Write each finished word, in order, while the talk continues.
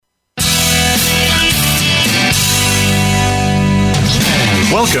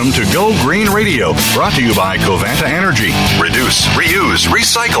Welcome to Go Green Radio, brought to you by Covanta Energy. Reduce, reuse,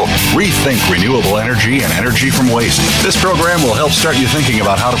 recycle, rethink renewable energy and energy from waste. This program will help start you thinking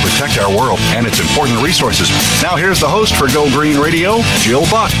about how to protect our world and its important resources. Now here's the host for Go Green Radio, Jill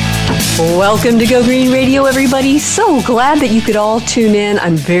Buck. Welcome to Go Green Radio, everybody. So glad that you could all tune in.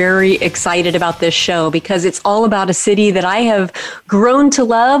 I'm very excited about this show because it's all about a city that I have grown to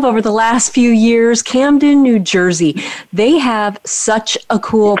love over the last few years, Camden, New Jersey. They have such a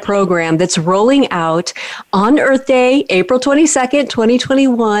cool program that's rolling out on Earth Day, April 22nd,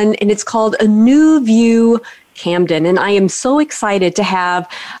 2021, and it's called A New View Camden. And I am so excited to have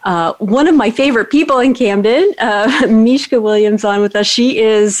one of my favorite people in Camden, Mishka Williams, on with us. She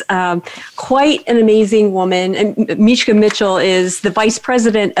is quite an amazing woman. And Mishka Mitchell is the Vice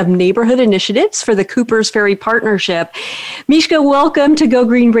President of Neighborhood Initiatives for the Cooper's Ferry Partnership. Mishka, welcome to Go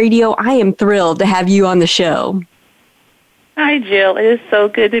Green Radio. I am thrilled to have you on the show. Hi, Jill. It is so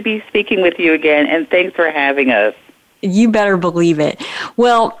good to be speaking with you again, and thanks for having us. You better believe it.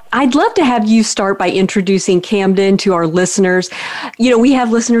 Well, I'd love to have you start by introducing Camden to our listeners. You know, we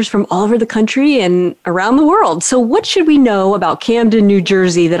have listeners from all over the country and around the world. So what should we know about Camden, New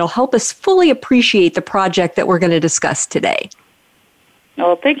Jersey that'll help us fully appreciate the project that we're going to discuss today?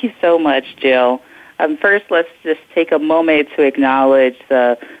 Well, thank you so much, Jill. First, let's just take a moment to acknowledge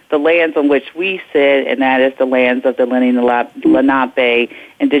the lands on which we sit, and that is the lands of the Lenape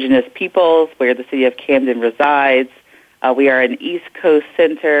indigenous peoples, where the city of Camden resides. We are an East Coast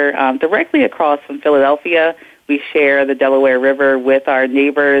center directly across from Philadelphia. We share the Delaware River with our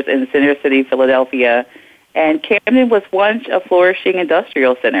neighbors in Center City, Philadelphia. And Camden was once a flourishing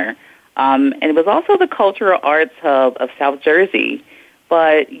industrial center. And it was also the cultural arts hub of South Jersey.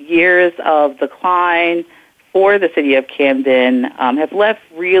 But years of decline for the city of Camden have left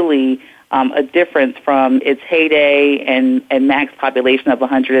really a difference from its heyday and max population of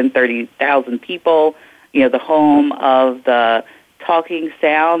 130,000 people. You know, the home of the talking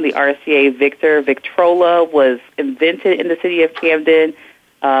sound, the RCA Victrola, was invented in the city of Camden.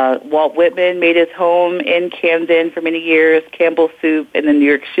 Walt Whitman made his home in Camden for many years, Campbell Soup and the New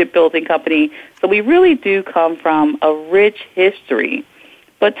York Shipbuilding Company. So we really do come from a rich history.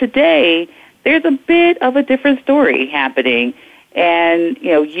 But today, there's a bit of a different story happening. And,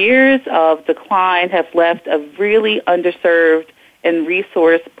 you know, years of decline have left a really underserved and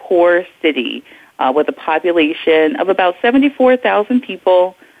resource-poor city with a population of about 74,000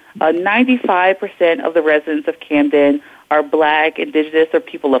 people. 95% of the residents of Camden are Black, Indigenous, or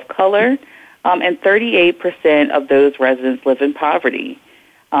people of color, and 38% of those residents live in poverty.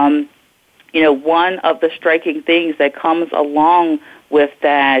 You know, one of the striking things that comes along with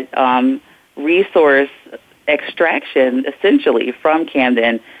that resource extraction, essentially, from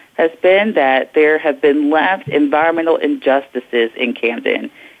Camden has been that there have been left environmental injustices in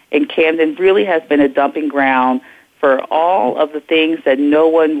Camden. And Camden really has been a dumping ground for all of the things that no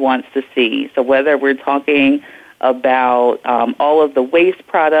one wants to see. So whether we're talking about all of the waste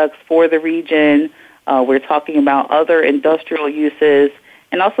products for the region, we're talking about other industrial uses,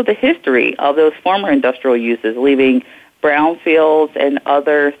 and also the history of those former industrial uses, leaving brownfields and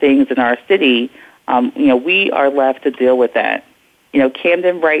other things in our city, you know, we are left to deal with that. You know,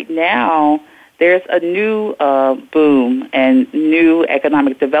 Camden right now, there's a new boom and new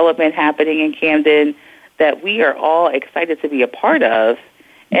economic development happening in Camden that we are all excited to be a part of,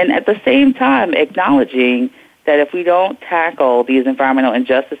 and at the same time acknowledging that if we don't tackle these environmental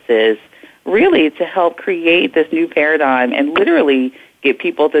injustices, really to help create this new paradigm and literally get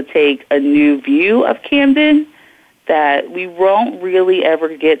people to take a new view of Camden, that we won't really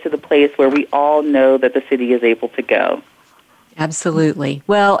ever get to the place where we all know that the city is able to go. Absolutely.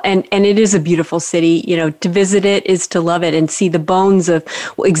 Well, and it is a beautiful city. You know, to visit it is to love it and see the bones of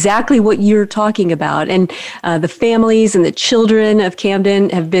exactly what you're talking about. And the families and the children of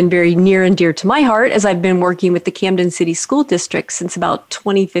Camden have been very near and dear to my heart as I've been working with the Camden City School District since about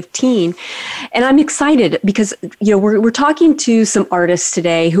 2015. And I'm excited because, you know, we're talking to some artists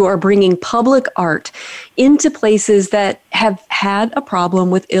today who are bringing public art into places that have had a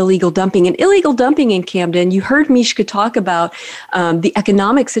problem with illegal dumping. And illegal dumping in Camden, you heard Mishka talk about the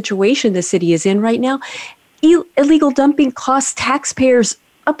economic situation the city is in right now. Illegal dumping costs taxpayers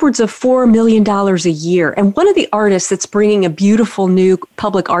upwards of $4 million a year. And one of the artists that's bringing a beautiful new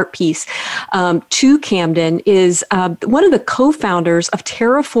public art piece to Camden is one of the co-founders of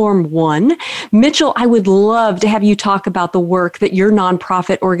Terraform One. Mitchell, I would love to have you talk about the work that your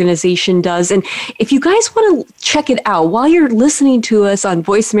nonprofit organization does. And if you guys want to check it out while you're listening to us on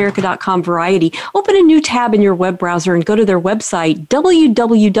voiceamerica.com Variety, open a new tab in your web browser and go to their website,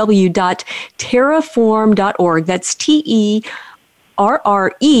 www.terraform.org. That's TERRAFORM.org.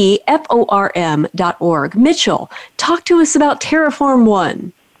 RREFORM.org. Mitchell, talk to us about Terraform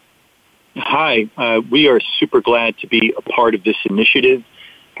One. Hi, we are super glad to be a part of this initiative.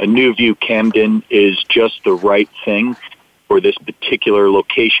 A New View Camden is just the right thing for this particular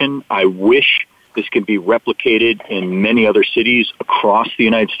location. I wish this could be replicated in many other cities across the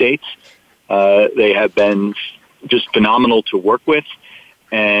United States. They have been just phenomenal to work with.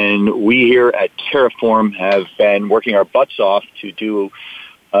 And we here at Terraform have been working our butts off to do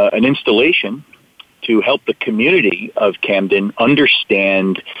an installation to help the community of Camden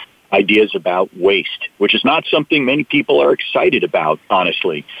understand ideas about waste, which is not something many people are excited about,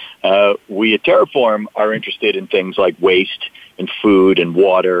 honestly. We at Terraform are interested in things like waste and food and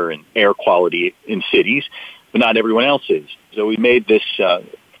water and air quality in cities, but not everyone else is. So we made this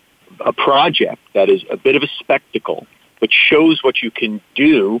a project that is a bit of a spectacle, which shows what you can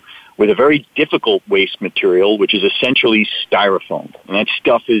do with a very difficult waste material, which is essentially styrofoam. And that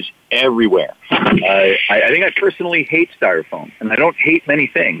stuff is everywhere. I think I personally hate styrofoam, and I don't hate many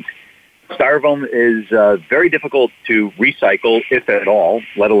things. Styrofoam is very difficult to recycle, if at all,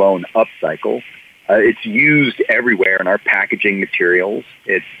 let alone upcycle. It's used everywhere in our packaging materials.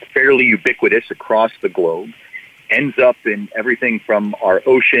 It's fairly ubiquitous across the globe. Ends up in everything from our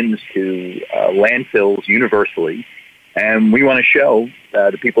oceans to landfills universally. And we want to show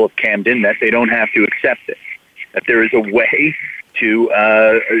the people of Camden that they don't have to accept it, that there is a way to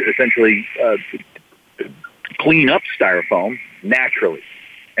essentially clean up styrofoam naturally.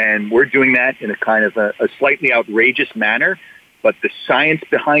 And we're doing that in a kind of a slightly outrageous manner, but the science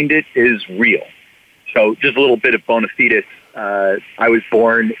behind it is real. So just a little bit of bona fides. I was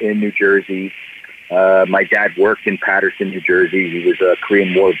born in New Jersey. My dad worked in Paterson, New Jersey. He was a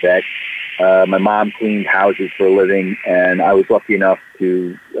Korean War vet. My mom cleaned houses for a living, and I was lucky enough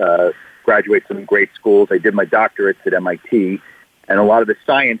to graduate some great schools. I did my doctorates at MIT, and a lot of the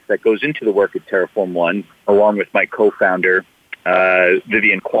science that goes into the work at Terraform One, along with my co-founder,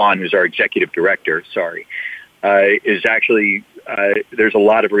 Vivian Kwan, who's our executive director, is actually, there's a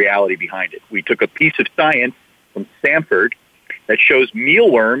lot of reality behind it. We took a piece of science from Stanford that shows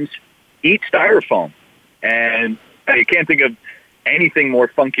mealworms eat styrofoam. And I can't think of anything more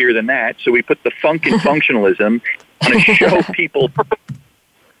funkier than that. So we put the funk in functionalism to show people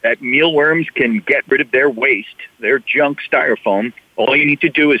that mealworms can get rid of their waste, their junk styrofoam. All you need to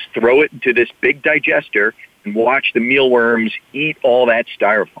do is throw it into this big digester and watch the mealworms eat all that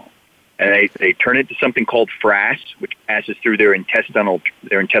styrofoam. And they turn it to something called frass, which passes through their intestinal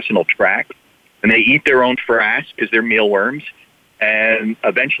tract. And they eat their own frass because they're mealworms. And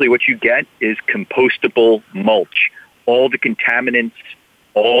eventually what you get is compostable mulch. All the contaminants,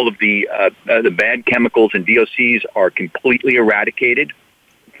 all of the bad chemicals and VOCs are completely eradicated.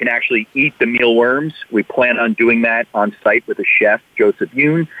 You can actually eat the mealworms. We plan on doing that on site with a chef, Joseph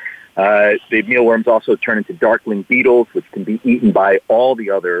Yoon. The mealworms also turn into darkling beetles, which can be eaten by all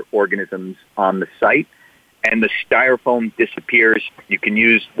the other organisms on the site. And the styrofoam disappears. You can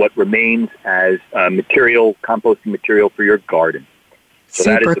use what remains as composting material for your garden. So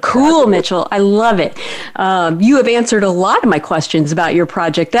super cool, Mitchell. I love it. You have answered a lot of my questions about your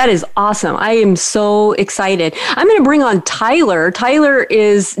project. That is awesome. I am so excited. I'm going to bring on Tyler. Tyler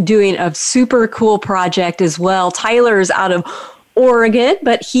is doing a super cool project as well. Tyler is out of Oregon,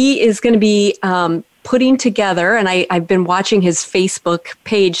 but he is going to be putting together, and I've been watching his Facebook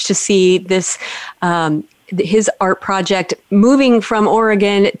page to see this his art project moving from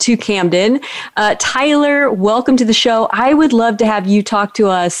Oregon to Camden. Tyler, welcome to the show. I would love to have you talk to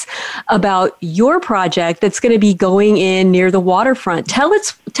us about your project that's going to be going in near the waterfront. Tell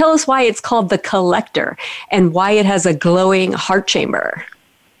us why it's called The Collector and why it has a glowing heart chamber.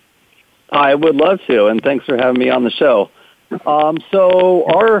 I would love to, and thanks for having me on the show. So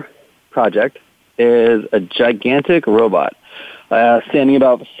our project is a gigantic robot standing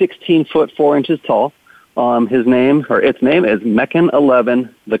about 16 foot 4 inches tall. Its name is Mechan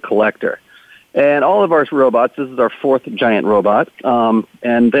 11, the Collector. And all of our robots, this is our fourth giant robot,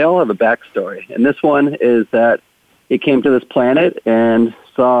 and they all have a backstory. And this one is that it came to this planet and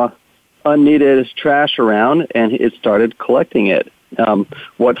saw unneeded trash around, and it started collecting it.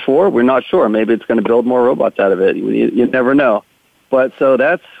 What for? We're not sure. Maybe it's going to build more robots out of it. You never know. But so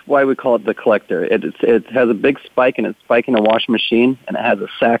that's why we call it the Collector. It has a big spike, and it's spiking a washing machine, and it has a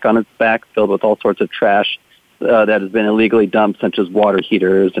sack on its back filled with all sorts of trash that has been illegally dumped, such as water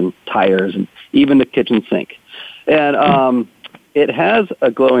heaters and tires and even the kitchen sink. And it has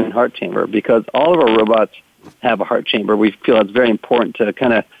a glowing heart chamber because all of our robots have a heart chamber. We feel it's very important to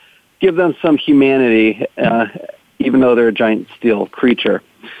kind of give them some humanity, even though they're a giant steel creature.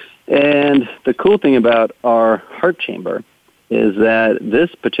 And the cool thing about our heart chamber is that this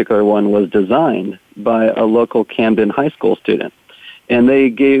particular one was designed by a local Camden high school student. And they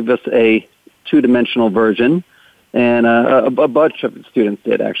gave us a two-dimensional version, and a bunch of students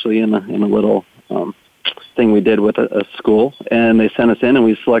did, actually, in a little thing we did with a school. And they sent us in, and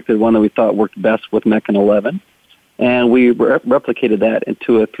we selected one that we thought worked best with Meccan 11. And we replicated that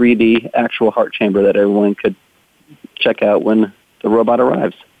into a 3D actual heart chamber that everyone could check out when the robot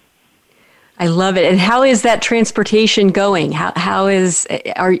arrives. I love it. And how is that transportation going? How is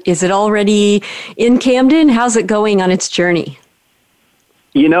it already in Camden? How's it going on its journey?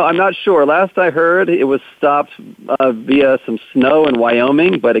 I'm not sure. Last I heard, it was stopped via some snow in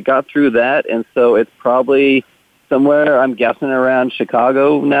Wyoming, but it got through that, and so it's probably somewhere, I'm guessing around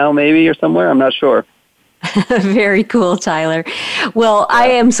Chicago now, maybe, or somewhere. I'm not sure. Very cool, Tyler. Well, I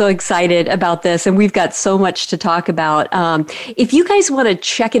am so excited about this, and we've got so much to talk about. If you guys want to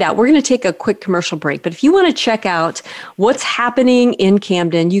check it out, we're going to take a quick commercial break, but if you want to check out what's happening in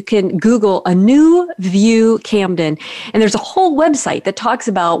Camden, you can Google A New View Camden, and there's a whole website that talks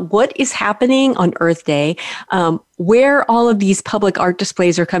about what is happening on Earth Day, where all of these public art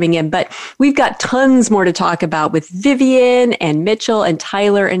displays are coming in. But we've got tons more to talk about with Vivian and Mitchell and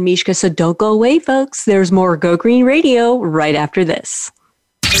Tyler and Mishka. So don't go away, folks. There's more Go Green Radio right after this.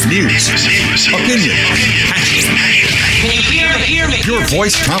 News, opinion, your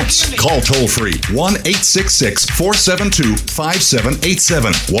voice counts. Call toll free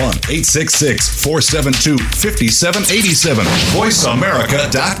 1-866-472-5787. 1-866-472-5787.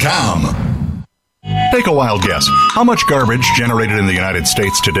 VoiceAmerica.com. Take a wild guess. How much garbage generated in the United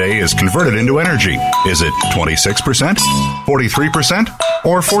States today is converted into energy? Is it 26%, 43%,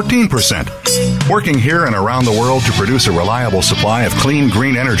 or 14%? Working here and around the world to produce a reliable supply of clean,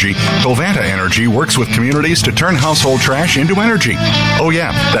 green energy, Covanta Energy works with communities to turn household trash into energy. Oh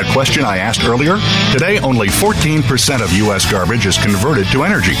yeah, that question I asked earlier? Today, only 14% of U.S. garbage is converted to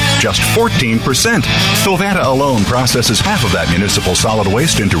energy. Just 14%. Covanta alone processes half of that municipal solid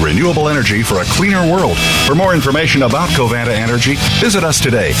waste into renewable energy for a cleaner world. For more information about Covanta Energy, visit us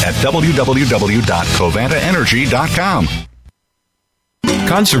today at www.covantaenergy.com.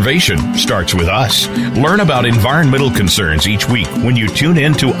 Conservation starts with us. Learn about environmental concerns each week when you tune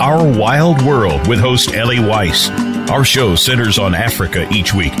in to Our Wild World with host Ellie Weiss. Our show centers on Africa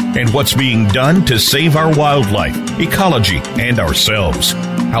each week and what's being done to save our wildlife, ecology, and ourselves.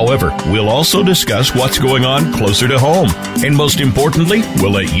 However, we'll also discuss what's going on closer to home. And most importantly,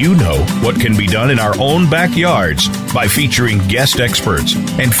 we'll let you know what can be done in our own backyards by featuring guest experts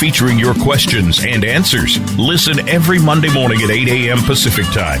and featuring your questions and answers. Listen every Monday morning at 8 a.m. Pacific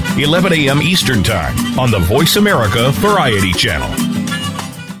Time, 11 a.m. Eastern Time on the Voice America Variety Channel.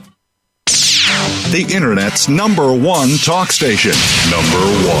 The Internet's #1 talk station.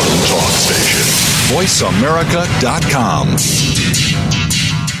 #1 talk station. VoiceAmerica.com.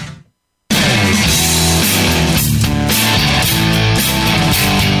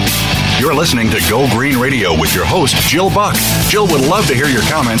 You're listening to Go Green Radio with your host, Jill Buck. Jill would love to hear your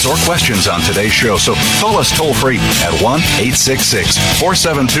comments or questions on today's show, so call us toll-free at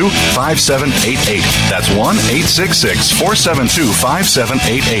 1-866-472-5788. That's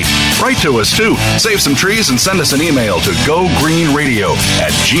 1-866-472-5788. Write to us, too. Save some trees and send us an email to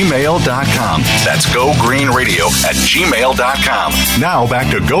gogreenradio@gmail.com. That's gogreenradio@gmail.com. Now back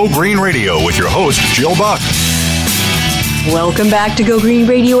to Go Green Radio with your host, Jill Buck. Welcome back to Go Green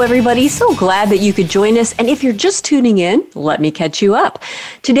Radio, everybody. So glad that you could join us. And if you're just tuning in, let me catch you up.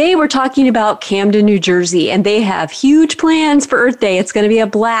 Today, we're talking about Camden, New Jersey, and they have huge plans for Earth Day. It's going to be a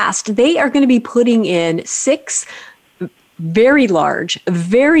blast. They are going to be putting in 6 very large,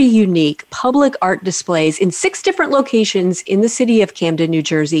 very unique public art displays in 6 different locations in the city of Camden, New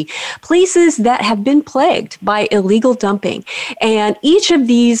Jersey, places that have been plagued by illegal dumping. And each of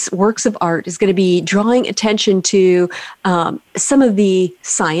these works of art is going to be drawing attention to some of the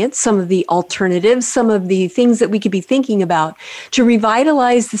science, some of the alternatives, some of the things that we could be thinking about to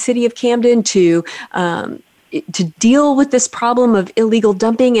revitalize the city of Camden, to deal with this problem of illegal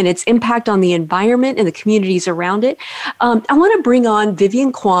dumping and its impact on the environment and the communities around it. I want to bring on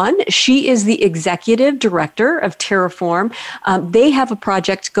Vivian Kwan. She is the executive director of Terraform. They have a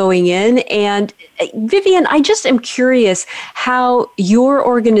project going in. And Vivian, I just am curious how your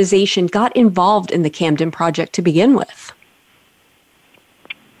organization got involved in the Camden project to begin with.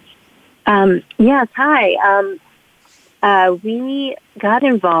 Yes, hi. We got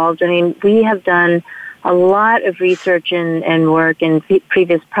involved. I mean, we have done a lot of research and work in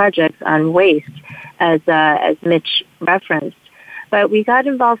previous projects on waste, as Mitch referenced. But we got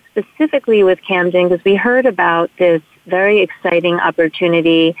involved specifically with Camden because we heard about this very exciting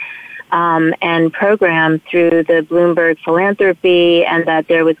opportunity and program through the Bloomberg Philanthropy, and that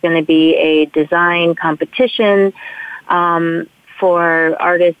there was going to be a design competition for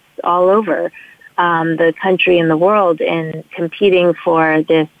artists all over the country and the world in competing for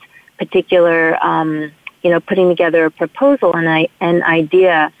this particular, putting together a proposal and an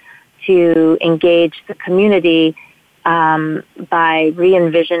idea to engage the community by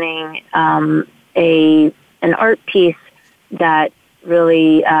re-envisioning an art piece that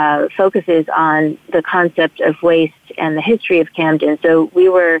really focuses on the concept of waste and the history of Camden. So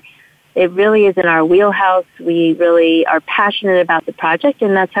it really is in our wheelhouse. We really are passionate about the project,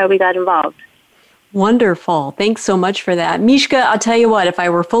 and that's how we got involved. Wonderful. Thanks so much for that. Mishka, I'll tell you what, if I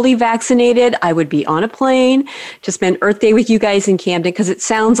were fully vaccinated, I would be on a plane to spend Earth Day with you guys in Camden, because it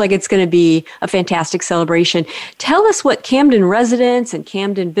sounds like it's going to be a fantastic celebration. Tell us what Camden residents and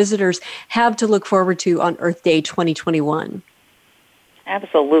Camden visitors have to look forward to on Earth Day 2021.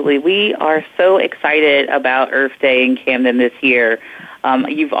 Absolutely. We are so excited about Earth Day in Camden this year.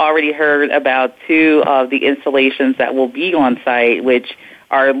 You've already heard about two of the installations that will be on site, which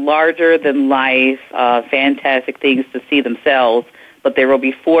are larger than life, fantastic things to see themselves, but there will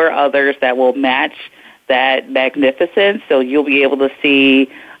be 4 others that will match that magnificence. So you'll be able to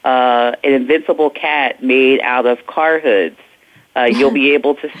see an invincible cat made out of car hoods. You'll be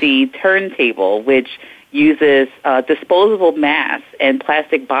able to see Turntable, which uses disposable masks and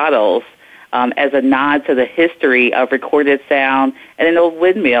plastic bottles as a nod to the history of recorded sound, and an old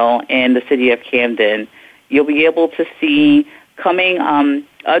windmill in the city of Camden. You'll be able to see coming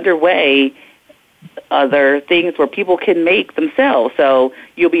underway other things where people can make themselves. So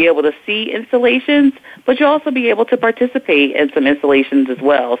you'll be able to see installations, but you'll also be able to participate in some installations as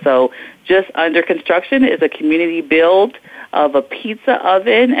well. So just under construction is a community build of a pizza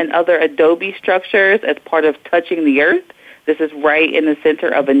oven and other adobe structures as part of Touching the Earth. This is right in the center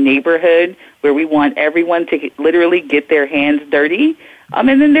of a neighborhood where we want everyone to literally get their hands dirty. And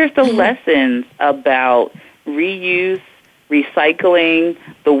then there's the lessons about reuse, recycling,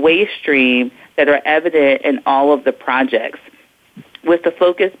 the waste stream that are evident in all of the projects. With the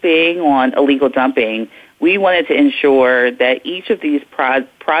focus being on illegal dumping, we wanted to ensure that each of these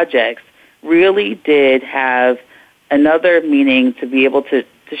projects really did have another meaning to be able to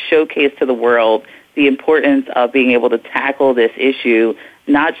showcase to the world the importance of being able to tackle this issue,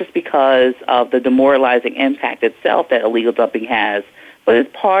 not just because of the demoralizing impact itself that illegal dumping has, but as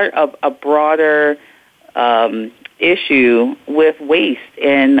part of a broader issue with waste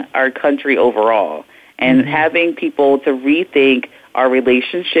in our country overall, and having people to rethink our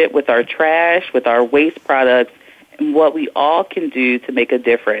relationship with our trash, with our waste products, and what we all can do to make a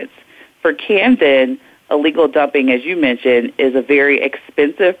difference. For Camden, illegal dumping, as you mentioned, is a very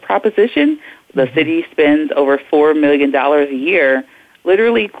expensive proposition. The city spends over $4 million a year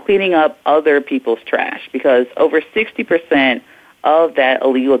literally cleaning up other people's trash, because over 60% of that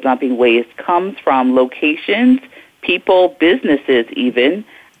illegal dumping waste comes from locations, people, businesses even,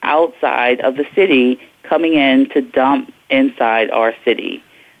 outside of the city coming in to dump inside our city.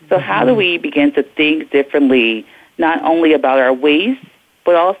 So how do we begin to think differently, not only about our waste,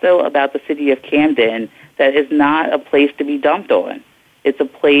 but also about the city of Camden, that is not a place to be dumped on? It's a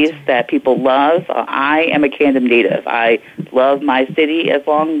place that people love. I am a Camden native. I love my city,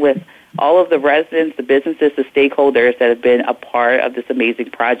 along with all of the residents, the businesses, the stakeholders that have been a part of this amazing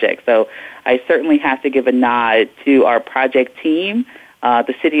project. So I certainly have to give a nod to our project team,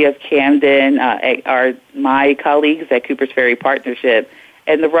 the City of Camden, my colleagues at Cooper's Ferry Partnership,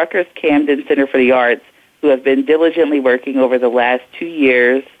 and the Rutgers-Camden Center for the Arts, who have been diligently working over the last 2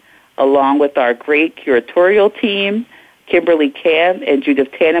 years, along with our great curatorial team, Kimberly Camp and Judith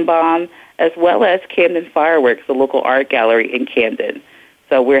Tannenbaum, as well as Camden Fireworks, the local art gallery in Camden.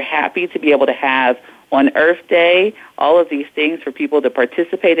 So we're happy to be able to have on Earth Day all of these things for people to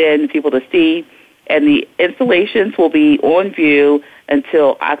participate in, people to see, and the installations will be on view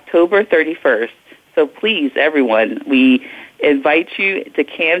until October 31st. So please, everyone, we invite you to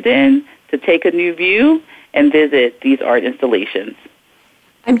Camden to take a new view and visit these art installations.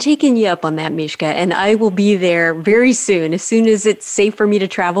 I'm taking you up on that, Mishka, and I will be there very soon. As soon as it's safe for me to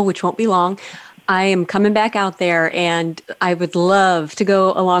travel, which won't be long, I am coming back out there, and I would love to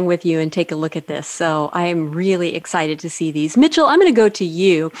go along with you and take a look at this. So I am really excited to see these. Mitchell, I'm going to go to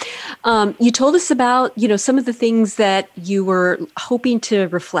you. You told us about, some of the things that you were hoping to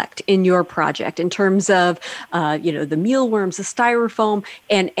reflect in your project in terms of, the mealworms, the styrofoam,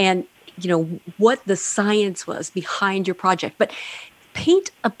 and what the science was behind your project. But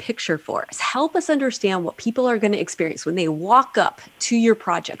paint a picture for us. Help us understand what people are going to experience when they walk up to your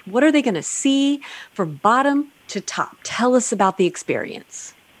project. What are they going to see from bottom to top? Tell us about the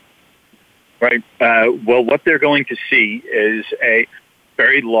experience. Right. Well, what they're going to see is a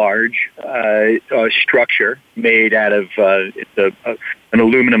very large structure made out of an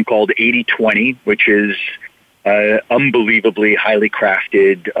aluminum called 8020, which is unbelievably highly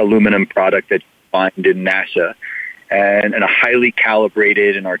crafted aluminum product that's found in NASA, and a highly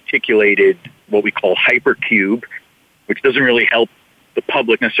calibrated and articulated what we call hypercube, which doesn't really help the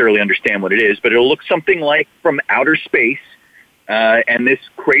public necessarily understand what it is, but it'll look something like from outer space. And this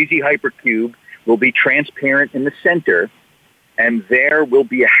crazy hypercube will be transparent in the center, and there will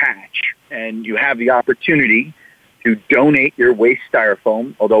be a hatch. And you have the opportunity to donate your waste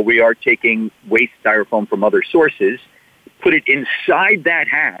styrofoam, although we are taking waste styrofoam from other sources, put it inside that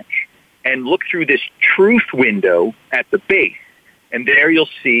hatch, and look through this truth window at the base. And there you'll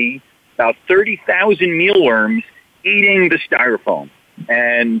see about 30,000 mealworms eating the styrofoam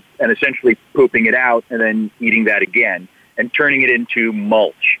and essentially pooping it out and then eating that again and turning it into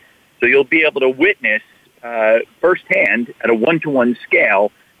mulch. So you'll be able to witness firsthand at a one-to-one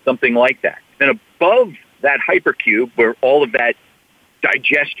scale something like that. Then above that hypercube, where all of that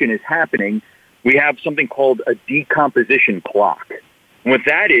digestion is happening, we have something called a decomposition clock. And what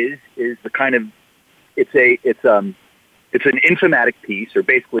that is the kind of it's an informatic piece, or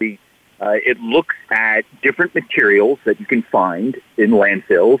basically it looks at different materials that you can find in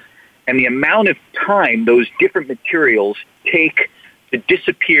landfills and the amount of time those different materials take to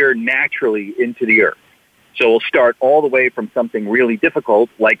disappear naturally into the earth. So we'll start all the way from something really difficult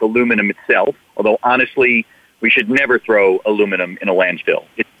like aluminum itself, although honestly, we should never throw aluminum in a landfill.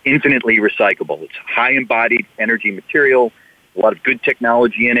 It's infinitely recyclable. It's high embodied energy material, a lot of good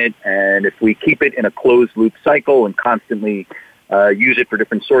technology in it, and if we keep it in a closed loop cycle and constantly use it for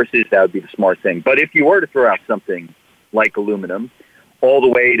different sources, that would be the smart thing. But if you were to throw out something like aluminum, all the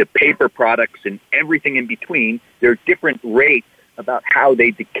way to paper products and everything in between, there are different rates about how they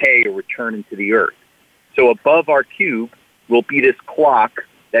decay or return into the earth. So above our cube will be this clock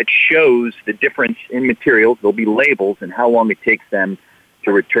that shows the difference in materials. There'll be labels and how long it takes them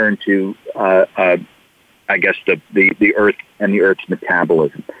to return to, I guess, the earth and the earth's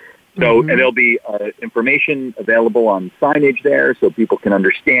metabolism. So and there'll be information available on signage there so people can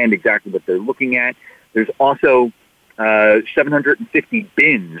understand exactly what they're looking at. There's also 750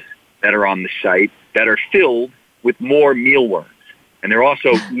 bins that are on the site that are filled with more mealworms. And they're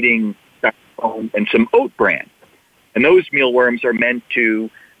also eating styrofoam and some oat bran. And those mealworms are meant to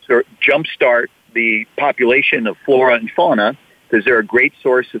sort of jumpstart the population of flora and fauna because they're a great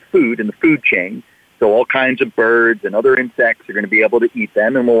source of food in the food chain. So all kinds of birds and other insects are going to be able to eat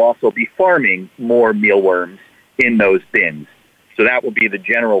them, and we'll also be farming more mealworms in those bins. So that will be the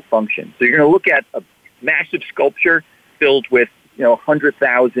general function. So you're going to look at a massive sculpture filled with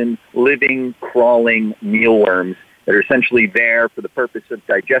 100,000 living, crawling mealworms that are essentially there for the purpose of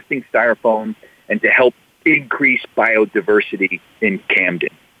digesting styrofoam and to help increase biodiversity in Camden.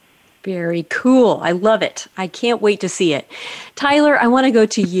 Very cool. I love it. I can't wait to see it. Tyler, I want to go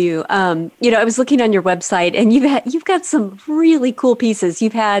to you. I was looking on your website, and you've got some really cool pieces.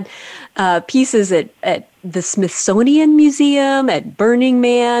 You've had pieces at the Smithsonian Museum, at Burning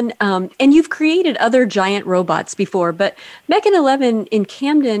Man, and you've created other giant robots before. But Meccan 11 in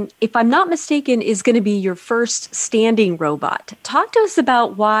Camden, if I'm not mistaken, is going to be your first standing robot. Talk to us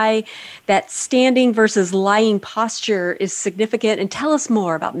about why that standing versus lying posture is significant, and tell us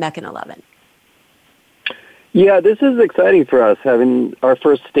more about Meccan 11. Yeah, this is exciting for us, having our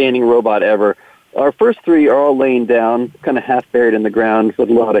first standing robot ever. Our first three are all laying down, kind of half buried in the ground with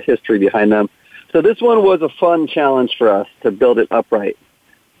a lot of history behind them. So this one was a fun challenge for us to build it upright.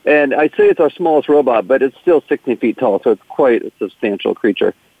 And I'd say it's our smallest robot, but it's still 16 feet tall, so it's quite a substantial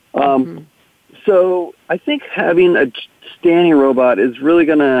creature. So I think having a standing robot is really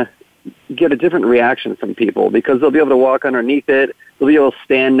going to get a different reaction from people because they'll be able to walk underneath it, they'll be able to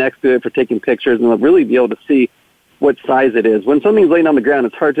stand next to it for taking pictures, and they'll really be able to see what size it is. When something's laying on the ground,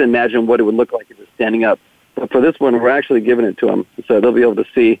 it's hard to imagine what it would look like if it's standing up. But for this one, we're actually giving it to them, so they'll be able to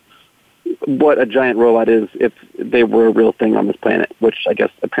see what a giant robot is if they were a real thing on this planet, which I guess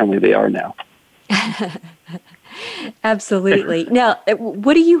apparently they are now. Absolutely. Now,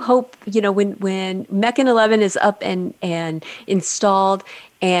 what do you hope, when Meccan 11 is up and installed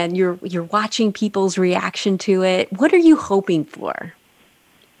and you're watching people's reaction to it, what are you hoping for?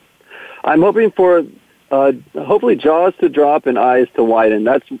 I'm hoping for hopefully jaws to drop and eyes to widen.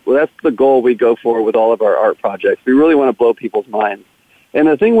 That's the goal we go for with all of our art projects. We really want to blow people's minds. And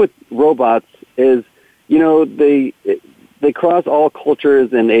the thing with robots is, they cross all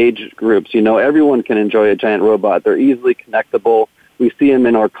cultures and age groups. Everyone can enjoy a giant robot. They're easily connectable. We see them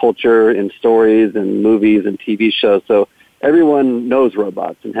in our culture, in stories and movies and TV shows. So everyone knows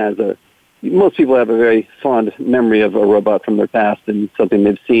robots and has a most people have a very fond memory of a robot from their past and something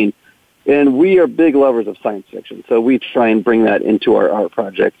they've seen. And we are big lovers of science fiction, so we try and bring that into our art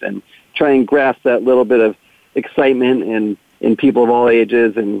projects and try and grasp that little bit of excitement in people of all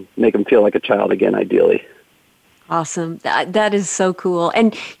ages and make them feel like a child again, ideally. Awesome. That is so cool.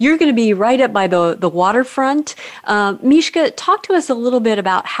 And you're going to be right up by the waterfront. Mishka, talk to us a little bit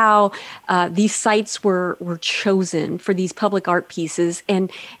about how these sites were chosen for these public art pieces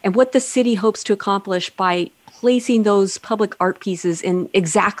and what the city hopes to accomplish by placing those public art pieces in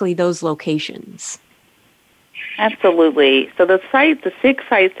exactly those locations. Absolutely. So the 6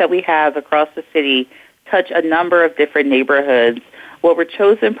 sites that we have across the city touch a number of different neighborhoods. Well, were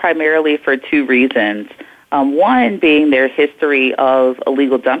chosen primarily for 2 reasons. One being their history of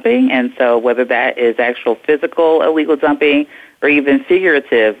illegal dumping, and so whether that is actual physical illegal dumping or even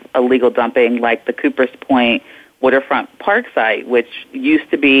figurative illegal dumping, like the Coopers Point Waterfront Park site, which used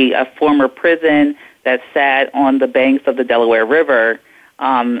to be a former prison that sat on the banks of the Delaware River,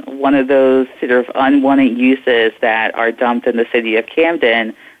 one of those sort of unwanted uses that are dumped in the city of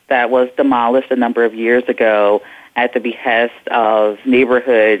Camden that was demolished a number of years ago at the behest of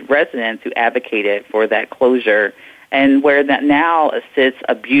neighborhood residents who advocated for that closure, and where that now sits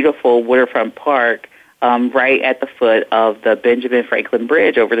a beautiful waterfront park right at the foot of the Benjamin Franklin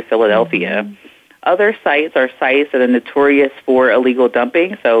Bridge over to Philadelphia. Mm-hmm. Other sites are sites that are notorious for illegal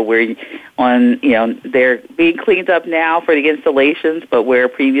dumping, so they're being cleaned up now for the installations, but where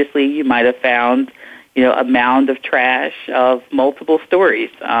previously you might have found, a mound of trash of multiple stories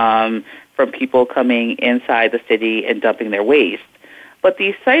from people coming inside the city and dumping their waste. But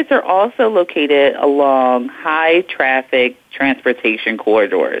these sites are also located along high-traffic transportation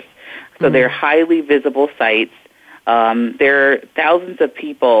corridors, so they're highly visible sites. There are thousands of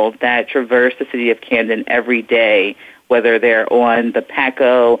people that traverse the city of Camden every day, whether they're on the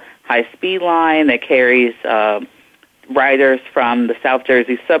PACO high-speed line that carries riders from the South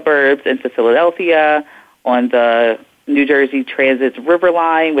Jersey suburbs into Philadelphia, on the New Jersey Transit's River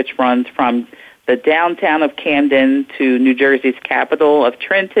Line, which runs from the downtown of Camden to New Jersey's capital of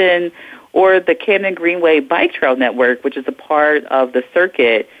Trenton, or the Camden Greenway Bike Trail Network, which is a part of the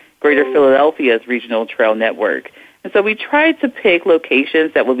Circuit, Greater Philadelphia's regional trail network. And so we tried to pick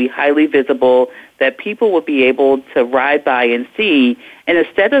locations that would be highly visible, that people would be able to ride by and see. And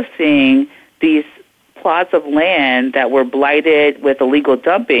instead of seeing these plots of land that were blighted with illegal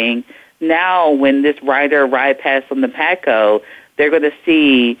dumping, now when this rider ride past on the PACO, they're going to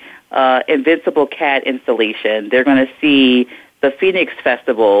see Invincible Cat installation. They're going to see the Phoenix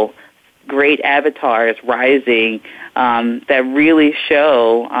Festival, great avatars rising that really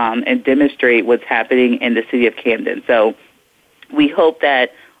show and demonstrate what's happening in the city of Camden. So we hope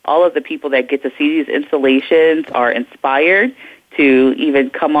that all of the people that get to see these installations are inspired to even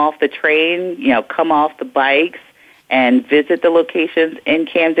come off the train, come off the bikes and visit the locations in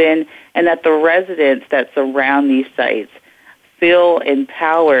Camden, and that the residents that surround these sites feel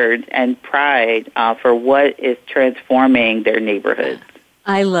empowered and pride for what is transforming their neighborhoods.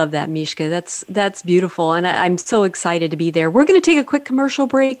 I love that, Mishka. That's beautiful, and I'm so excited to be there. We're going to take a quick commercial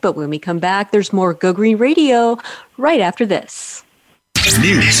break, but when we come back, there's more Go Green Radio right after this.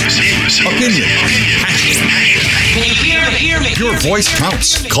 News, opinion, can you hear me? Your voice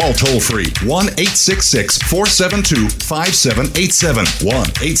counts. Call toll-free 1-866-472-5787.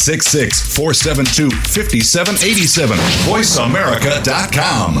 1-866-472-5787.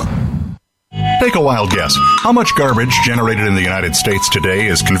 VoiceAmerica.com. Take a wild guess. How much garbage generated in the United States today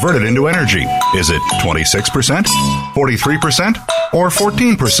is converted into energy? Is it 26%, 43%, or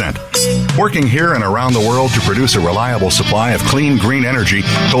 14%? Working here and around the world to produce a reliable supply of clean, green energy,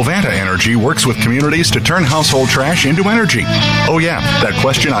 Covanta Energy works with communities to turn household trash into energy. Oh yeah, that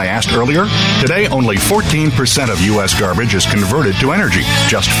question I asked earlier? Today, only 14% of U.S. garbage is converted to energy.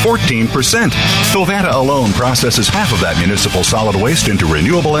 Just 14%. Covanta alone processes half of that municipal solid waste into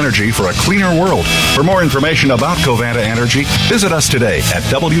renewable energy for a cleaner world. For more information about Covanta Energy, visit us today at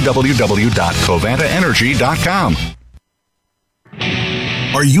www.covantaenergy.com.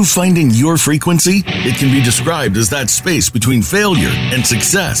 Are you finding your frequency? It can be described as that space between failure and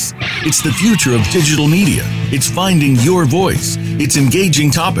success. It's the future of digital media. It's finding your voice. It's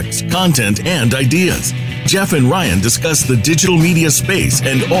engaging topics, content, and ideas. Jeff and Ryan discuss the digital media space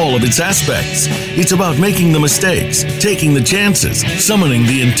and all of its aspects. It's about making the mistakes, taking the chances, summoning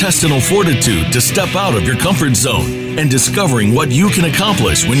the intestinal fortitude to step out of your comfort zone, and discovering what you can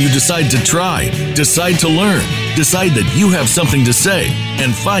accomplish when you decide to try, decide to learn, decide that you have something to say,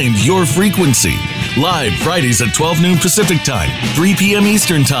 and find your frequency. Live Fridays at 12 noon Pacific Time, 3 p.m.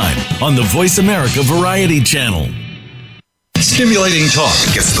 Eastern Time on the Voice America Variety Channel. Stimulating talk.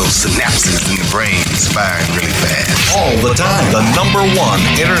 Gets those synapses in the brain firing really fast. All the time. The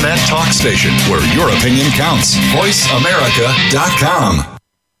 #1 Internet talk station where your opinion counts. VoiceAmerica.com.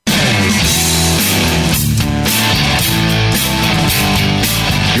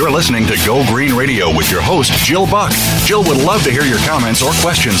 You're listening to Go Green Radio with your host, Jill Buck. Jill would love to hear your comments or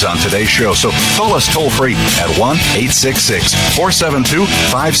questions on today's show, so call us toll-free at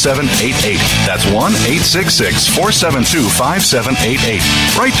 1-866-472-5788. That's 1-866-472-5788.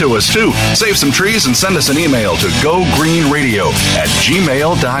 Write to us, too. Save some trees and send us an email to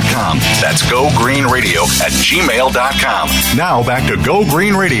gogreenradio@gmail.com. That's gogreenradio@gmail.com. Now back to Go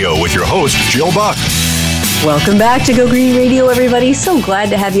Green Radio with your host, Jill Buck. Welcome back to Go Green Radio, everybody. So glad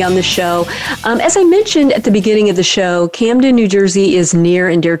to have you on the show. As I mentioned at the beginning of the show, Camden, New Jersey is near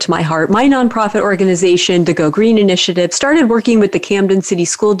and dear to my heart. My nonprofit organization, the Go Green Initiative, started working with the Camden City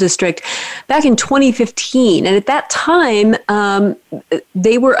School District back in 2015. And at that time,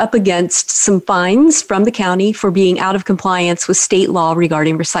 they were up against some fines from the county for being out of compliance with state law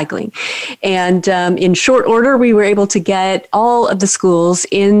regarding recycling. And in short order, we were able to get all of the schools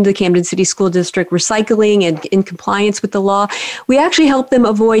in the Camden City School District recycling and in compliance with the law. We actually helped them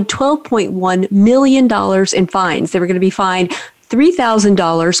avoid $12.1 million in fines. They were going to be fined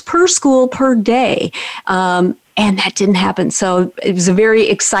 $3,000 per school per day. And that didn't happen. So it was a very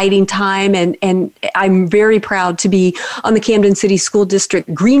exciting time, and I'm very proud to be on the Camden City School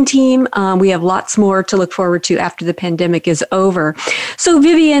District Green Team. We have lots more to look forward to after the pandemic is over. So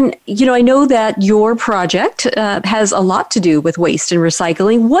Vivian, I know that your project has a lot to do with waste and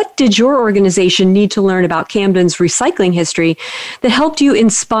recycling. What did your organization need to learn about Camden's recycling history that helped you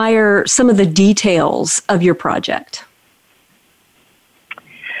inspire some of the details of your project?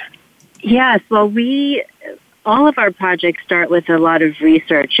 Yes, well, all of our projects start with a lot of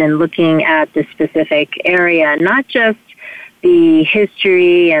research and looking at the specific area, not just the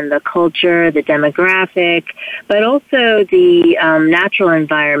history and the culture, the demographic, but also the natural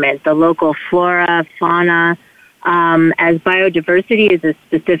environment, the local flora, fauna, as biodiversity is a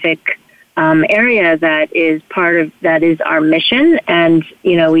specific area that is our mission. And,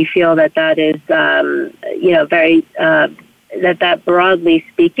 we feel that is, very, that broadly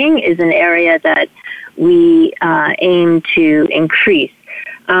speaking is an area that we aim to increase.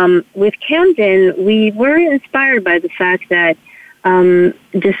 With Camden, we were inspired by the fact that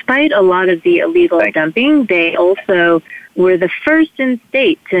despite a lot of the illegal dumping, they also were the first in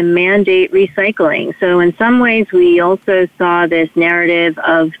state to mandate recycling. So in some ways, we also saw this narrative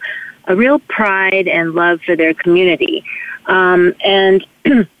of a real pride and love for their community. And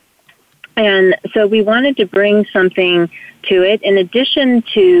so we wanted to bring something to it in addition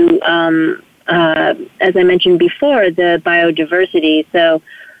to as I mentioned before, the biodiversity. So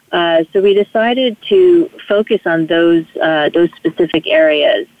we decided to focus on those specific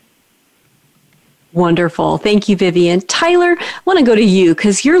areas. Wonderful. Thank you, Vivian. Tyler, I want to go to you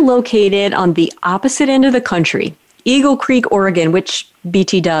because you're located on the opposite end of the country, Eagle Creek, Oregon, which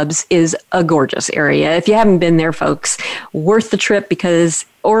BT dubs is a gorgeous area. If you haven't been there, folks, worth the trip because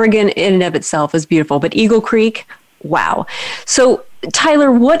Oregon in and of itself is beautiful. But Eagle Creek, wow. So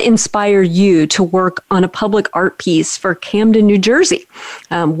Tyler, what inspired you to work on a public art piece for Camden, New Jersey,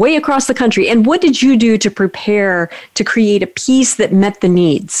 way across the country? And what did you do to prepare to create a piece that met the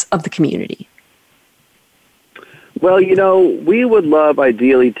needs of the community? Well, we would love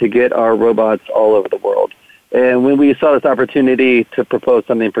ideally to get our robots all over the world. And when we saw this opportunity to propose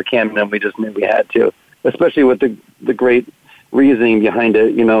something for Camden, we just knew we had to, especially with the great reasoning behind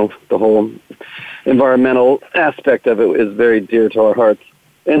it. The whole environmental aspect of it is very dear to our hearts.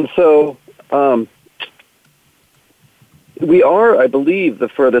 And so we are, I believe, the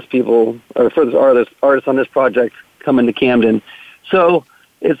furthest artists on this project coming to Camden. So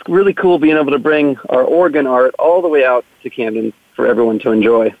it's really cool being able to bring our Oregon art all the way out to Camden for everyone to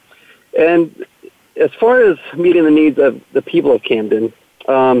enjoy. And as far as meeting the needs of the people of Camden,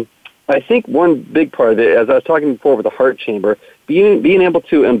 I think one big part of it, as I was talking before with the Heart Chamber, being able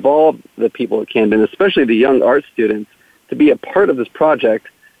to involve the people of Camden, especially the young art students, to be a part of this project,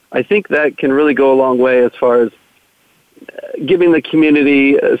 I think that can really go a long way as far as giving the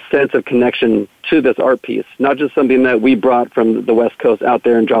community a sense of connection to this art piece, not just something that we brought from the West Coast out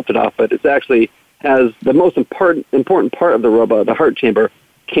there and dropped it off, but it actually has the most important part of the robot, the Heart Chamber,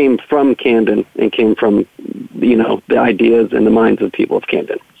 came from Camden and came from, the ideas and the minds of people of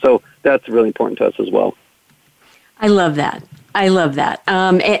Camden. So that's really important to us as well. I love that. I love that.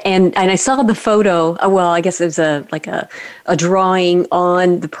 And I saw the photo. Well, I guess it was a drawing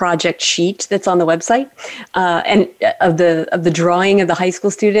on the project sheet that's on the website, and of the drawing of the high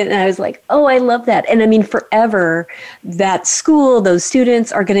school student. And I was like, oh, I love that. And I mean, forever, that school, those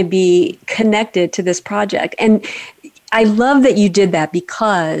students are going to be connected to this project. And I love that you did that,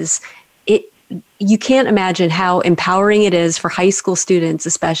 because you can't imagine how empowering it is for high school students,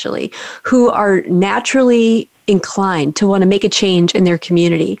 especially, who are naturally inclined to want to make a change in their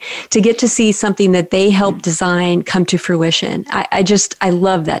community, to get to see something that they helped design come to fruition. I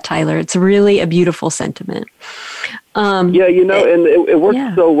love that, Tyler. It's really a beautiful sentiment. And it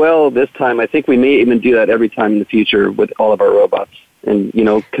worked so well this time. I think we may even do that every time in the future with all of our robots, and,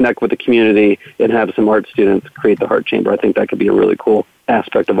 connect with the community and have some art students create the heart chamber. I think that could be a really cool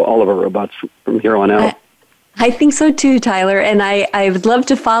aspect of all of our robots from here on out. I think so too, Tyler, and I would love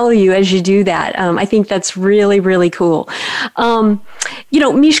to follow you as you do that. I think that's really, really cool.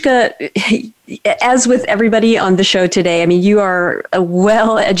 Mishka, as with everybody on the show today, I mean, you are a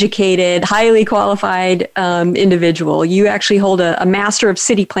well-educated, highly qualified individual. You actually hold a Master of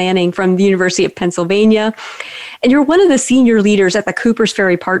City Planning from the University of Pennsylvania, and you're one of the senior leaders at the Coopers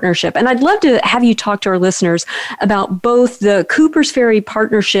Ferry Partnership. And I'd love to have you talk to our listeners about both the Coopers Ferry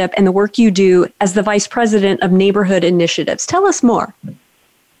Partnership and the work you do as the Vice President of Neighborhood Initiatives. Tell us more.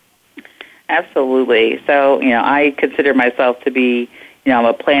 Absolutely. So, I consider myself to be, I'm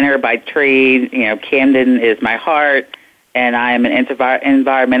a planner by trade. Camden is my heart, and I'm an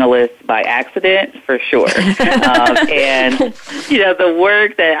environmentalist by accident, for sure. And, the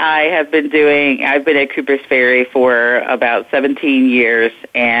work that I have been doing, I've been at Coopers Ferry for about 17 years,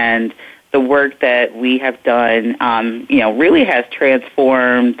 and the work that we have done, really has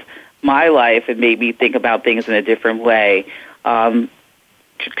transformed my life and made me think about things in a different way.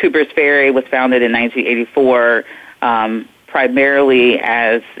 Coopers Ferry was founded in 1984, primarily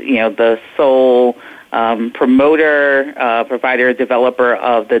as, the sole promoter, provider, developer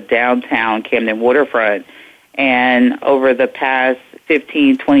of the downtown Camden waterfront. And over the past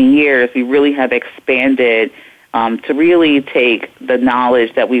 15, 20 years, we really have expanded to really take the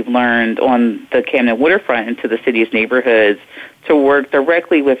knowledge that we've learned on the Camden waterfront into the city's neighborhoods to work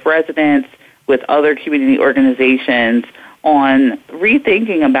directly with residents, with other community organizations on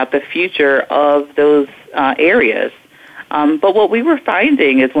rethinking about the future of those areas. But what we were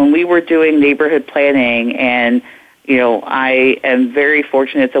finding is when we were doing neighborhood planning, and, I am very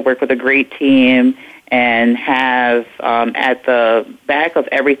fortunate to work with a great team and have at the back of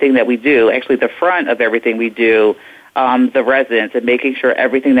everything that we do, actually the front of everything we do, the residents, and making sure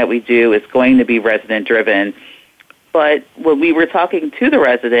everything that we do is going to be resident-driven. But when we were talking to the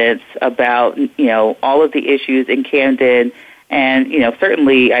residents about, all of the issues in Camden, and,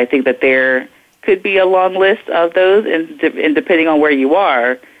 certainly I think that there could be a long list of those, and depending on where you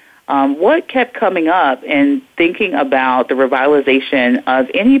are, what kept coming up and thinking about the revitalization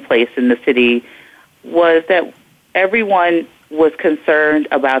of any place in the city was that everyone was concerned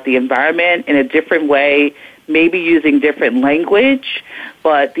about the environment in a different way, maybe using different language,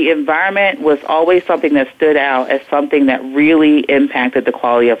 but the environment was always something that stood out as something that really impacted the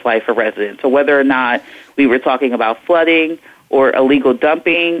quality of life for residents. So whether or not we were talking about flooding or illegal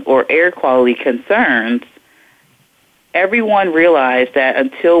dumping or air quality concerns, everyone realized that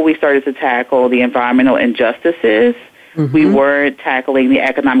until we started to tackle the environmental injustices, we weren't tackling the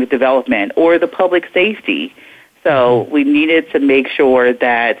economic development or the public safety. So we needed to make sure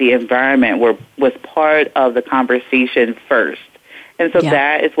that the environment was part of the conversation first. And so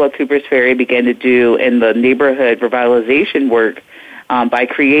that is what Coopers Ferry began to do in the neighborhood revitalization work by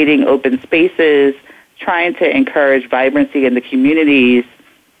creating open spaces, trying to encourage vibrancy in the communities,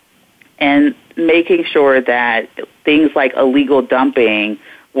 and making sure that things like illegal dumping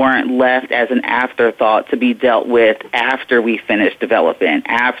weren't left as an afterthought to be dealt with after we finished development,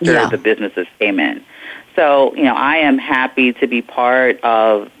 after the businesses came in. So, I am happy to be part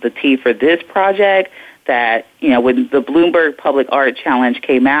of the team for this project that, when the Bloomberg Public Art Challenge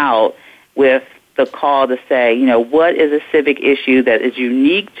came out with the call to say, what is a civic issue that is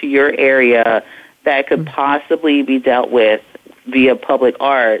unique to your area that could possibly be dealt with via public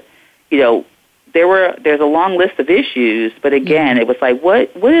art, there's a long list of issues, but again, it was like, what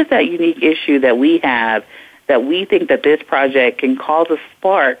is that unique issue that we have that we think that this project can cause a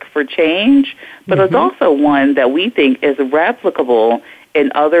spark for change, but it's also one that we think is replicable in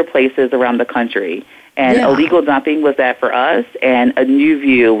other places around the country. And illegal dumping was that for us, and a new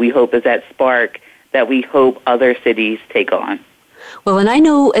view, we hope, is that spark that we hope other cities take on. Well, and I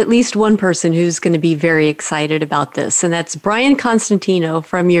know at least one person who's going to be very excited about this, and that's Brian Constantino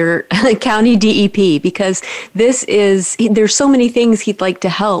from your county DEP, because there's so many things he'd like to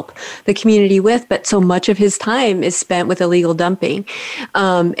help the community with, but so much of his time is spent with illegal dumping.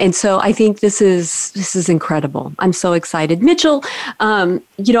 And so I think this is incredible. I'm so excited. Mitchell,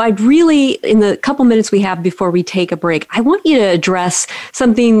 I'd really, in the couple minutes we have before we take a break, I want you to address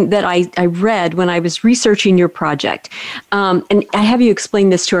something that I read when I was researching your project. And I have you explain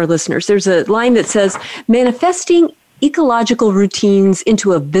this to our listeners. There's a line that says, manifesting ecological routines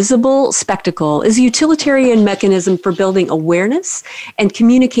into a visible spectacle is a utilitarian mechanism for building awareness and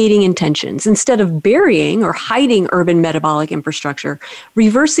communicating intentions. Instead of burying or hiding urban metabolic infrastructure,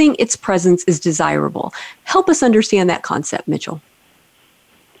 reversing its presence is desirable. Help us understand that concept, Mitchell.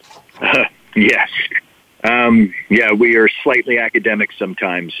 Yes. We are slightly academic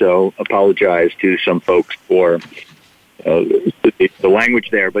sometimes, so apologize to some folks for the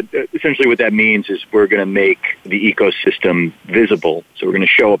language there. But essentially what that means is we're going to make the ecosystem visible. So we're going to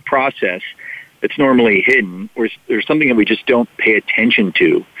show a process that's normally hidden, or there's something that we just don't pay attention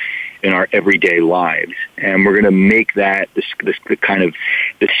to in our everyday lives. And we're going to make that the kind of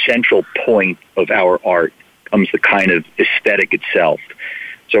the central point of our art, becomes the kind of aesthetic itself.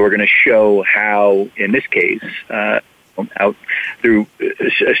 So we're going to show how, in this case, out through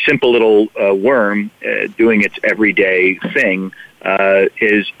a simple little worm doing its everyday thing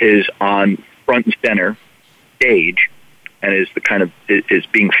is on front and center stage, and is the kind of is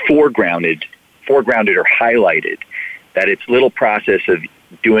being foregrounded or highlighted. That its little process of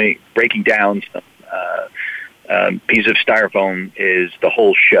breaking down some piece of styrofoam is the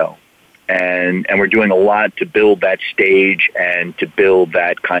whole show. And we're doing a lot to build that stage and to build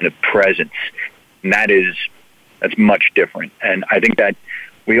that kind of presence. And that's much different. And I think that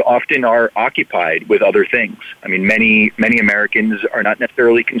we often are occupied with other things. I mean, many Americans are not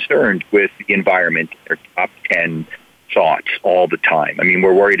necessarily concerned with the environment, their top 10 thoughts all the time. I mean,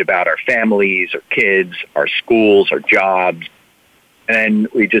 we're worried about our families, our kids, our schools, our jobs, and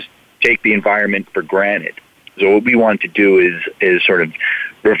we just take the environment for granted. So what we want to do is sort of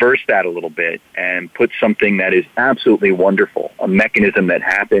reverse that a little bit and put something that is absolutely wonderful, a mechanism that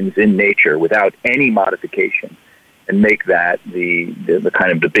happens in nature without any modification, and make that the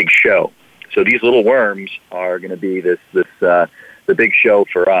kind of the big show. So these little worms are going to be the big show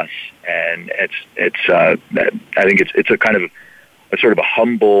for us, and I think it's a kind of a sort of a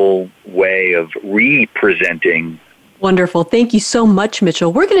humble way of representing. Wonderful. Thank you so much,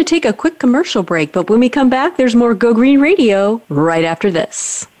 Mitchell. We're going to take a quick commercial break, but when we come back, there's more Go Green Radio right after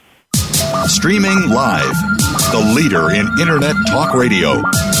this. Streaming live, the leader in Internet talk radio,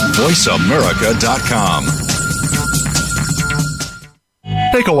 voiceamerica.com.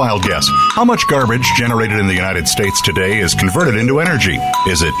 Take a wild guess. How much garbage generated in the United States today is converted into energy?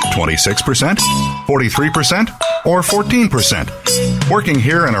 Is it 26%, 43%, or 14%? Working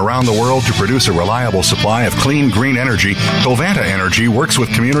here and around the world to produce a reliable supply of clean, green energy, Covanta Energy works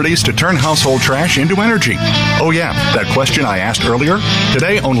with communities to turn household trash into energy. Oh yeah, that question I asked earlier?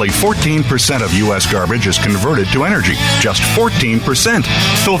 Today, only 14% of U.S. garbage is converted to energy. Just 14%.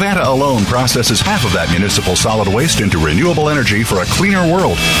 Covanta alone processes half of that municipal solid waste into renewable energy for a cleaner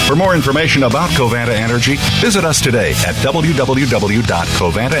world. For more information about Covanta Energy, visit us today at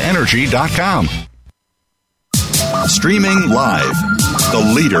www.covantaenergy.com. Streaming live, the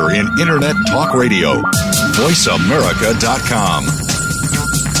leader in Internet talk radio, voiceamerica.com.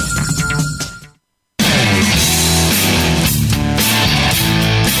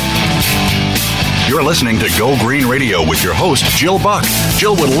 You're listening to Go Green Radio with your host, Jill Buck.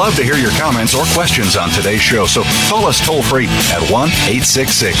 Jill would love to hear your comments or questions on today's show, so call us toll-free at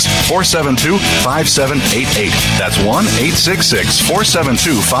 1-866-472-5788. That's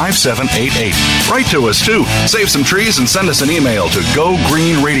 1-866-472-5788. Write to us, too. Save some trees and send us an email to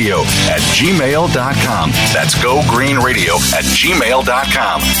gogreenradio@gmail.com. That's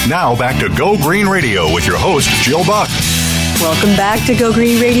gogreenradio@gmail.com. Now back to Go Green Radio with your host, Jill Buck. Welcome back to Go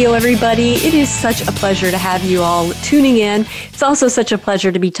Green Radio, everybody. It is such a pleasure to have you all tuning in. It's also such a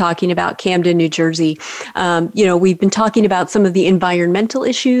pleasure to be talking about Camden, New Jersey. We've been talking about some of the environmental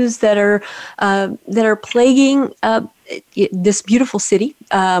issues that are plaguing this beautiful city.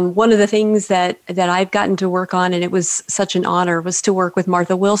 One of the things that I've gotten to work on, and it was such an honor, was to work with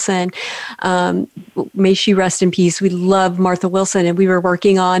Martha Wilson. May she rest in peace. We love Martha Wilson, and we were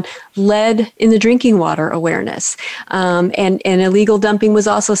working on lead in the drinking water awareness. And illegal dumping was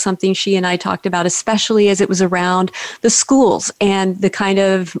also something she and I talked about, especially as it was around the schools and the kind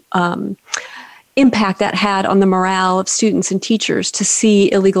of impact that had on the morale of students and teachers to see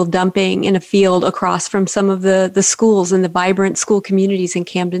illegal dumping in a field across from some of the schools and the vibrant school communities in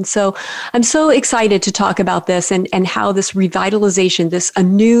Camden. So I'm so excited to talk about this and how this revitalization, this A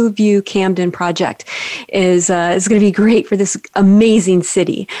New View Camden project is going to be great for this amazing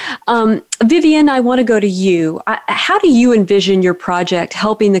city. Vivian, I want to go to you. How do you envision your project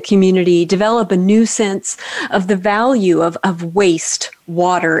helping the community develop a new sense of the value of waste,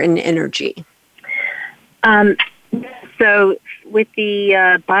 water, and energy? So with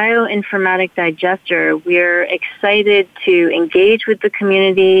the bioinformatic digester, we're excited to engage with the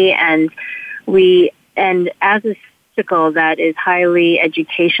community, and as a cycle that is highly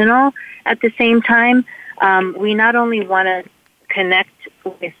educational at the same time, we not only want to connect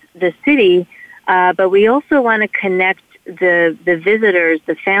with the city, but we also want to connect the visitors,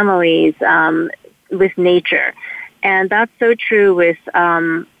 the families, with nature. And that's so true with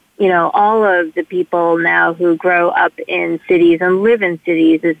all of the people now who grow up in cities and live in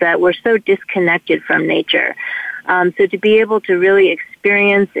cities, is that we're so disconnected from nature. So to be able to really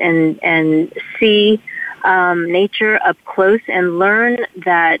experience and see nature up close and learn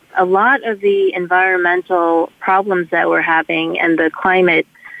that a lot of the environmental problems that we're having and the climate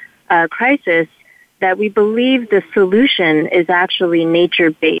crisis, that we believe the solution is actually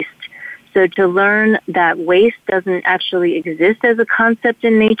nature-based. So to learn that waste doesn't actually exist as a concept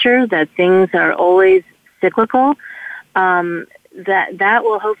in nature, that things are always cyclical, that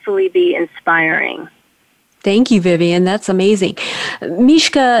will hopefully be inspiring. Thank you, Vivian. That's amazing.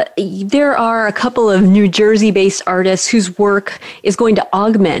 Mishka, there are a couple of New Jersey-based artists whose work is going to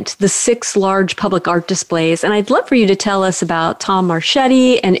augment the 6 large public art displays. And I'd love for you to tell us about Tom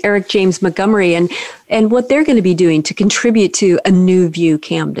Marchetti and Eric James Montgomery and what they're going to be doing to contribute to A New View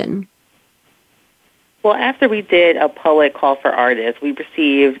Camden. Well, after we did a public call for artists, we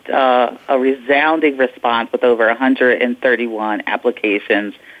received a resounding response with over 131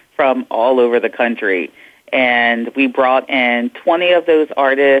 applications from all over the country. And we brought in 20 of those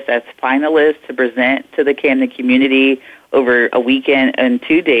artists as finalists to present to the Camden community over a weekend and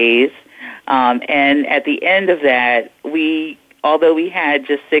 2 days. And at the end of that, although we had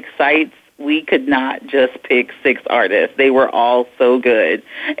just 6 sites, we could not just pick 6 artists. They were all so good.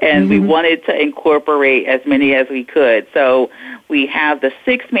 And we wanted to incorporate as many as we could. So we have the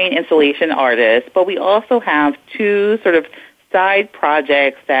 6 main installation artists, but we also have 2 sort of side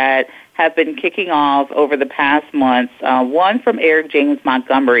projects that have been kicking off over the past months. One from Eric James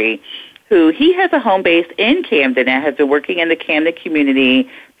Montgomery, who he has a home base in Camden and has been working in the Camden community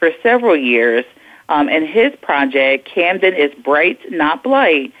for several years. And his project, Camden is Bright, Not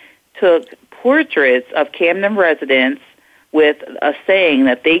Blight, took portraits of Camden residents with a saying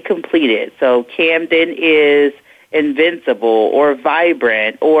that they completed. So Camden is invincible or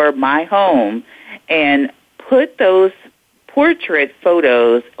vibrant or my home, and put those portrait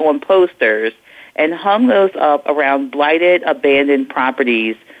photos on posters and hung those up around blighted, abandoned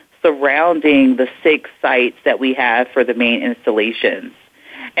properties surrounding the 6 sites that we have for the main installations.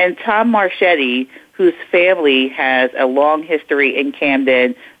 And Tom Marchetti, whose family has a long history in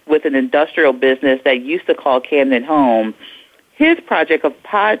Camden with an industrial business that used to call Camden home, his project of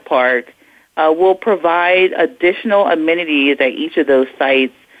Pod Park will provide additional amenities at each of those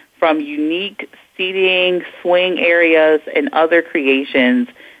sites, from unique seating, swing areas, and other creations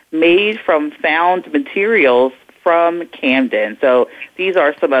made from found materials from Camden. So these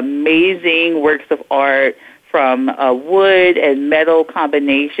are some amazing works of art from wood and metal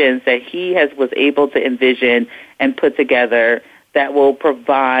combinations that he was able to envision and put together that will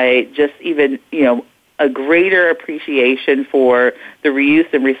provide just even, a greater appreciation for the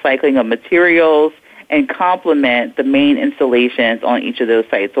reuse and recycling of materials and complement the main installations on each of those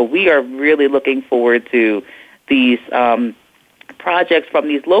sites. So we are really looking forward to these projects from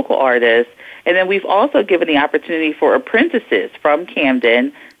these local artists. And then we've also given the opportunity for apprentices from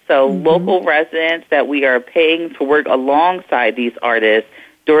Camden, so local residents that we are paying to work alongside these artists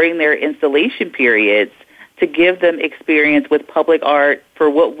during their installation periods to give them experience with public art for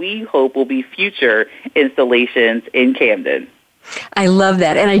what we hope will be future installations in Camden. I love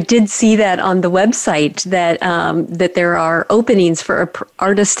that. And I did see that on the website that that there are openings for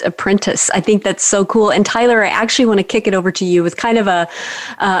artist apprentice. I think that's so cool. And Tyler, I actually want to kick it over to you with kind of a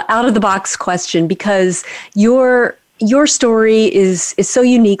out of the box question, because your story is so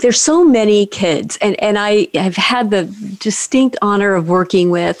unique. There's so many kids, and I have had the distinct honor of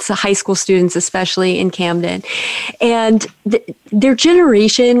working with high school students, especially in Camden. And their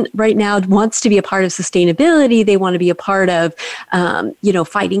generation right now wants to be a part of sustainability. They want to be a part of,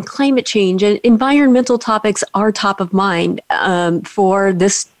 fighting climate change, and environmental topics are top of mind for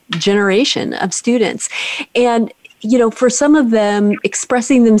this generation of students. And for some of them,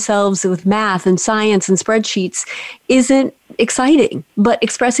 expressing themselves with math and science and spreadsheets isn't exciting, but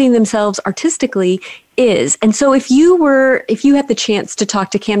expressing themselves artistically is. And so if you had the chance to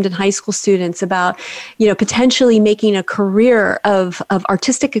talk to Camden High School students about, potentially making a career of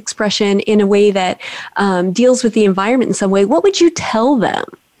artistic expression in a way that deals with the environment in some way, what would you tell them?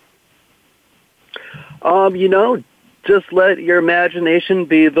 Just let your imagination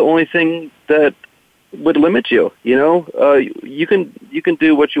be the only thing that would limit you. You can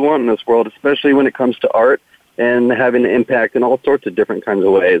do what you want in this world, especially when it comes to art and having an impact in all sorts of different kinds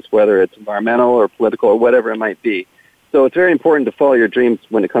of ways, whether it's environmental or political or whatever it might be. So it's very important to follow your dreams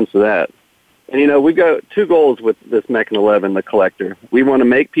when it comes to that. And, we've got two goals with this Meccan 11, the collector. We want to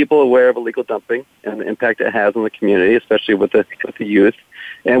make people aware of illegal dumping and the impact it has on the community, especially with the youth.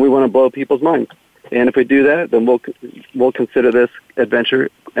 And we want to blow people's minds. And if we do that, then we'll consider this adventure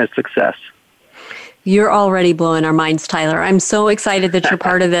a success. You're already blowing our minds, Tyler. I'm so excited that you're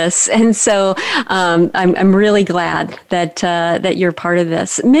part of this, and so I'm really glad that you're part of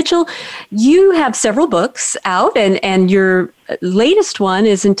this. Mitchell, you have several books out, and your latest one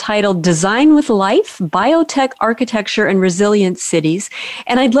is entitled Design with Life, Biotech Architecture and Resilient Cities.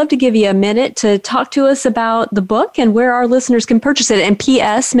 And I'd love to give you a minute to talk to us about the book and where our listeners can purchase it. And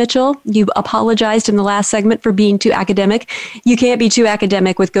P.S., Mitchell, you apologized in the last segment for being too academic. You can't be too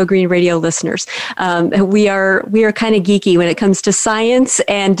academic with Go Green Radio listeners. We are kind of geeky when it comes to science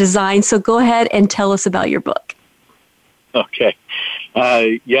and design. So go ahead and tell us about your book. Okay.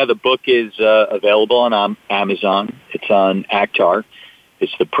 The book is available on Amazon. It's on Actar.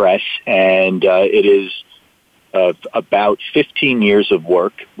 It's the press, and it is about 15 years of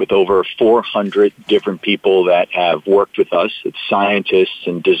work with over 400 different people that have worked with us. It's scientists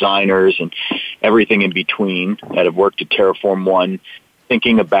and designers and everything in between that have worked at Terraform One,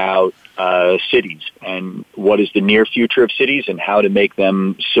 thinking about cities and what is the near future of cities and how to make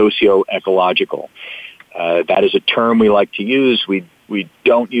them socio-ecological. That is a term we like to use. We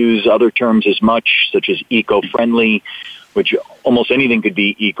don't use other terms as much, such as eco-friendly, which almost anything could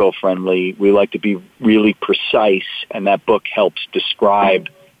be eco-friendly. We like to be really precise, and that book helps describe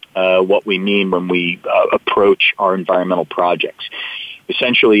what we mean when we approach our environmental projects.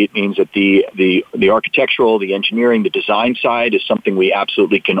 Essentially, it means that the architectural, the engineering, the design side is something we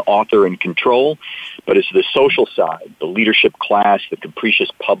absolutely can author and control, but it's the social side, the leadership class, the capricious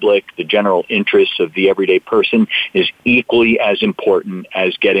public, the general interests of the everyday person is equally as important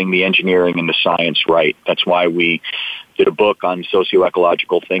as getting the engineering and the science right. That's why we did a book on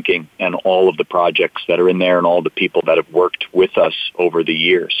socio-ecological thinking and all of the projects that are in there and all the people that have worked with us over the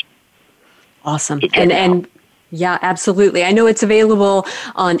years. Awesome. And yeah, absolutely. I know it's available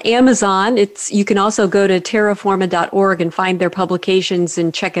on Amazon. You can also go to terraforma.org and find their publications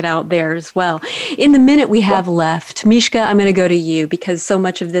and check it out there as well. In the minute we have left, Mishka, I'm going to go to you because so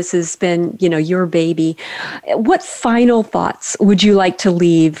much of this has been, your baby. What final thoughts would you like to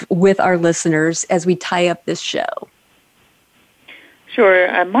leave with our listeners as we tie up this show?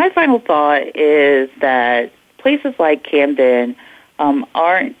 Sure. My final thought is that places like Camden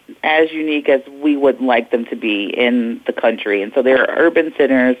aren't as unique as we would like them to be in the country. And so there are urban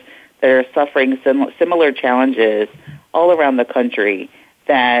centers that are suffering similar challenges all around the country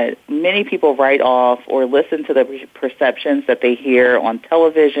that many people write off or listen to the perceptions that they hear on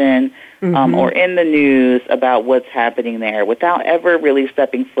television or in the news about what's happening there without ever really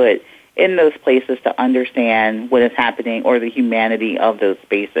stepping foot in those places to understand what is happening or the humanity of those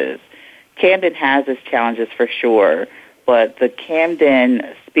spaces. Camden has its challenges for sure, but the Camden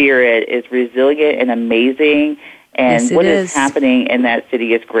spirit is resilient and amazing, and what is happening in that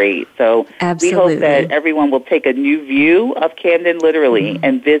city is great. So we hope that everyone will take a new view of Camden literally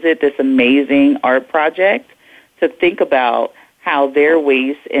and visit this amazing art project to think about how their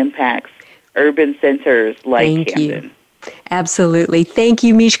waste impacts urban centers like Camden. Absolutely. Thank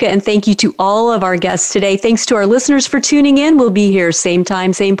you, Mishka, and thank you to all of our guests today. Thanks to our listeners for tuning in. We'll be here same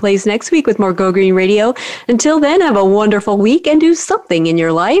time, same place next week with more Go Green Radio. Until then, have a wonderful week and do something in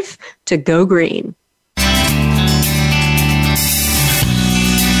your life to go green.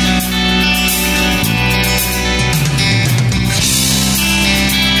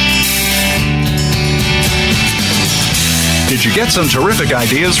 Did you get some terrific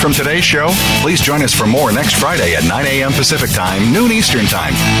ideas from today's show? Please join us for more next Friday at 9 a.m. Pacific Time, noon Eastern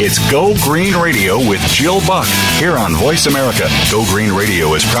Time. It's Go Green Radio with Jill Buck here on Voice America. Go Green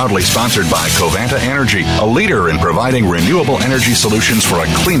Radio is proudly sponsored by Covanta Energy, a leader in providing renewable energy solutions for a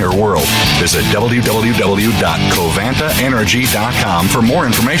cleaner world. Visit www.covantaenergy.com for more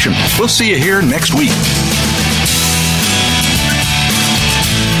information. We'll see you here next week.